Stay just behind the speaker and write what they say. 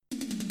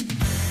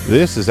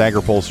This is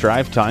AgriPulse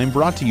Drive Time,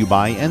 brought to you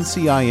by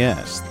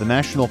NCIS, the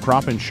National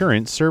Crop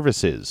Insurance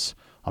Services.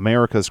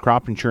 America's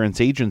crop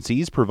insurance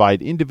agencies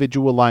provide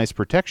individualized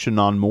protection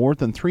on more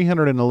than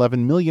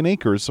 311 million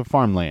acres of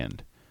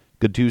farmland.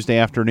 Good Tuesday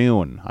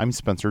afternoon. I'm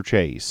Spencer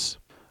Chase.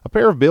 A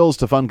pair of bills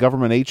to fund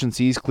government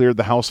agencies cleared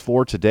the House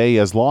floor today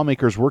as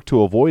lawmakers work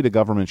to avoid a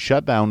government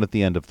shutdown at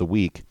the end of the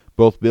week.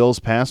 Both bills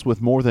passed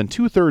with more than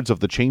two-thirds of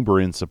the chamber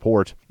in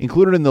support.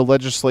 Included in the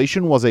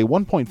legislation was a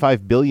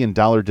 $1.5 billion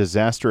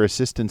disaster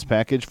assistance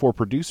package for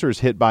producers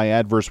hit by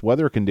adverse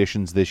weather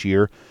conditions this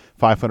year,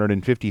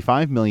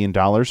 $555 million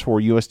for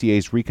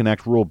USDA's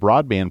Reconnect Rural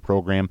Broadband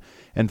program,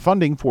 and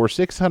funding for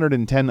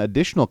 610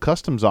 additional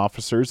customs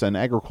officers and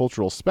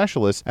agricultural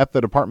specialists at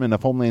the Department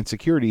of Homeland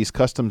Security's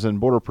Customs and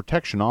Border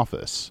Protection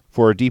Office.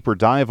 For a deeper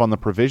dive on the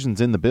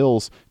provisions in the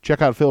bills,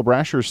 check out Phil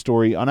Brasher's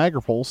story on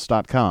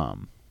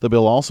agripulse.com. The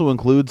bill also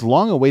includes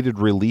long-awaited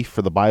relief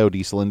for the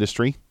biodiesel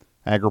industry.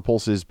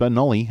 AgriPulse's Ben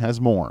Nuelle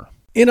has more.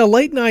 In a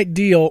late-night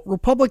deal,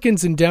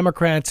 Republicans and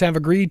Democrats have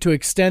agreed to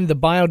extend the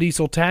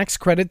biodiesel tax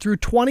credit through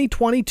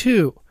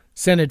 2022.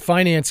 Senate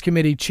Finance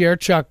Committee Chair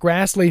Chuck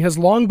Grassley has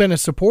long been a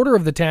supporter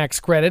of the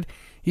tax credit.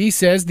 He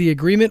says the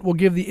agreement will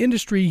give the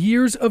industry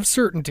years of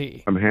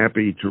certainty. I'm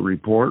happy to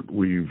report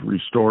we've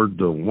restored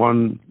the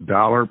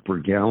 $1 per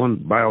gallon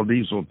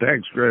biodiesel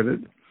tax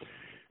credit,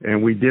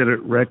 and we did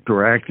it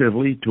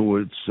retroactively to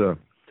its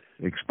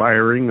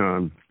expiring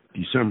on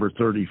December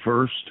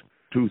 31st,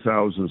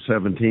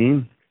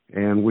 2017.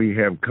 And we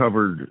have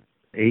covered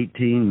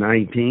 18,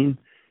 19,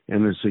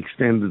 and it's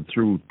extended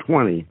through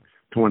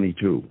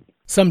 2022.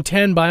 Some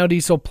 10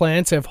 biodiesel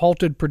plants have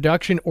halted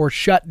production or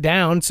shut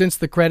down since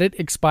the credit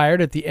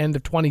expired at the end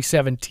of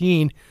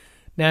 2017.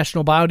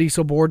 National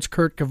Biodiesel Board's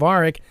Kurt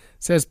Kovarik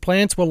says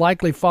plants will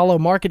likely follow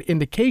market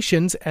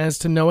indications as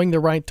to knowing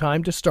the right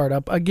time to start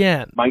up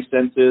again. My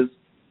sense is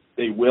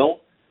they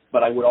will,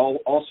 but I would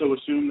also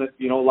assume that,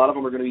 a lot of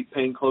them are going to be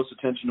paying close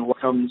attention to what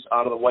comes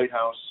out of the White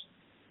House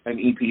and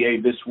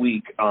EPA this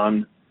week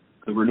on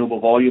the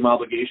renewable volume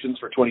obligations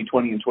for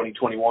 2020 and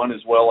 2021,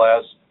 as well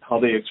as how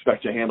they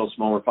expect to handle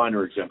small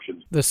refiner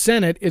exemptions. The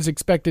Senate is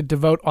expected to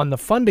vote on the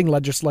funding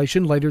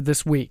legislation later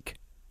this week.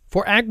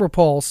 For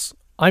AgriPulse,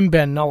 I'm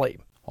Ben Nuelle.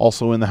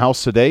 Also in the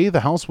House today, the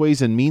House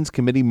Ways and Means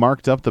Committee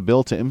marked up the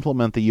bill to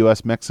implement the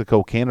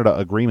U.S.-Mexico-Canada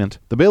agreement.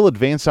 The bill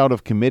advanced out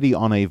of committee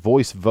on a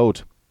voice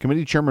vote.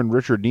 Committee Chairman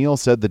Richard Neal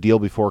said the deal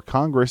before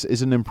Congress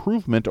is an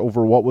improvement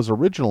over what was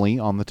originally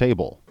on the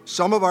table.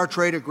 Some of our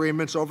trade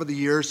agreements over the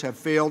years have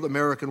failed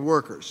American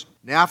workers.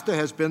 NAFTA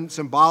has been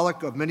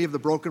symbolic of many of the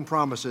broken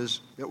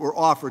promises that were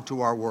offered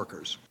to our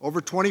workers.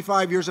 Over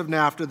 25 years of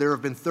NAFTA, there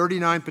have been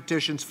 39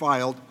 petitions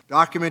filed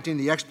documenting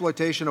the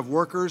exploitation of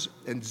workers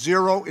and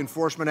zero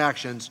enforcement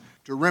actions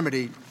to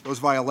remedy those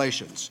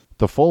violations.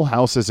 The full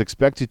House is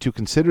expected to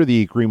consider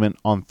the agreement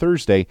on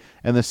Thursday,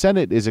 and the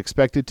Senate is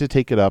expected to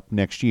take it up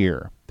next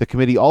year. The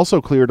committee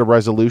also cleared a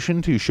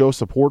resolution to show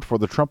support for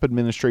the Trump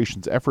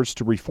administration's efforts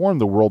to reform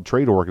the World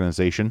Trade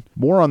Organization.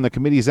 More on the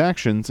committee's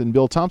actions in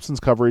Bill Thompson's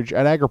coverage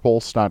at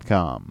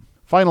agripulse.com.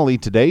 Finally,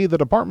 today, the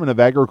Department of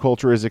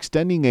Agriculture is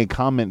extending a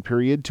comment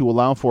period to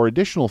allow for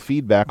additional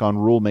feedback on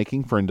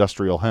rulemaking for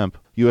industrial hemp.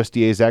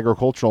 USDA's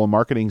Agricultural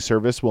Marketing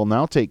Service will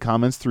now take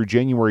comments through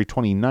January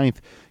 29th,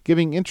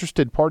 giving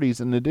interested parties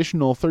an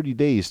additional 30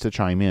 days to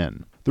chime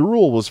in. The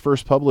rule was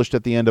first published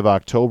at the end of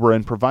October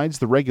and provides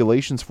the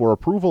regulations for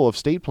approval of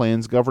state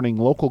plans governing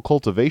local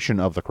cultivation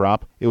of the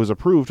crop. It was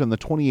approved in the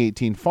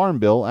 2018 Farm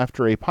Bill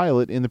after a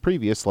pilot in the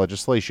previous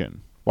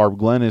legislation. Barb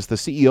Glenn is the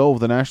CEO of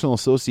the National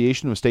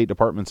Association of State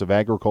Departments of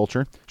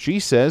Agriculture.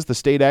 She says the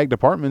state ag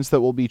departments that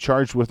will be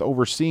charged with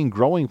overseeing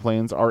growing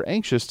plans are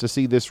anxious to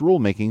see this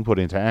rulemaking put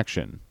into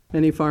action.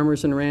 Many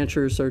farmers and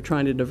ranchers are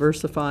trying to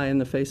diversify in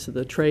the face of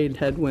the trade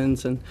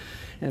headwinds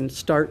and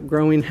start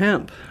growing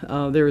hemp.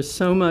 There is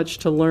so much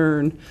to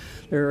learn.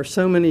 There are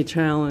so many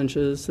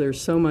challenges. There's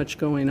so much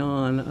going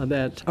on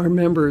that our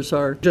members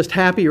are just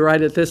happy right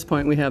at this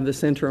point we have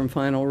this interim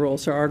final rule.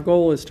 So our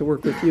goal is to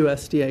work with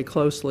USDA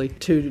closely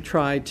to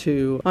try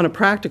to, on a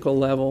practical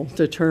level,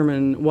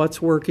 determine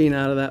what's working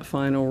out of that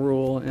final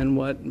rule and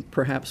what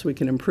perhaps we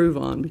can improve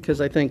on, because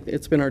I think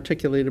it's been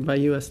articulated by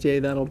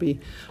USDA that'll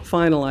be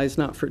finalized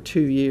not for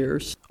 2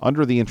 years.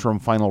 Under the interim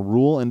final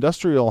rule,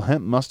 industrial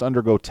hemp must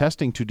undergo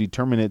testing to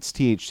determine its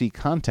THC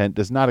content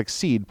does not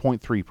exceed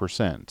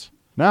 0.3%.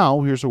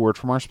 Now, here's a word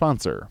from our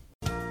sponsor.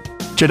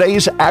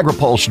 Today's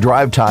AgriPulse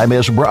Drive Time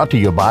is brought to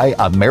you by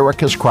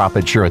America's crop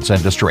insurance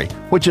industry,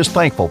 which is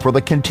thankful for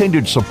the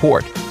continued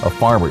support of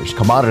farmers,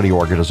 commodity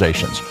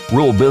organizations,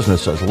 rural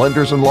businesses,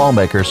 lenders, and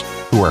lawmakers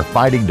who are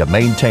fighting to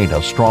maintain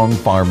a strong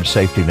farm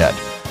safety net.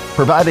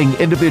 Providing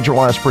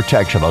individualized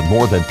protection on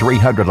more than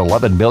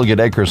 311 million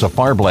acres of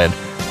farmland,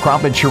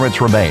 crop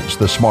insurance remains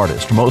the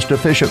smartest, most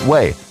efficient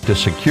way to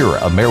secure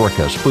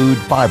America's food,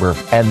 fiber,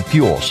 and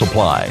fuel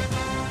supply.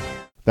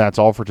 That's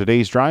all for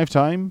today's Drive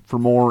Time. For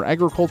more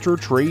agriculture,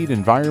 trade,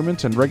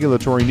 environment, and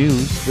regulatory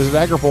news, visit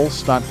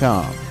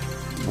agripulse.com.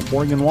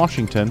 Reporting in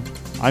Washington,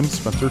 I'm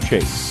Spencer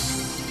Chase.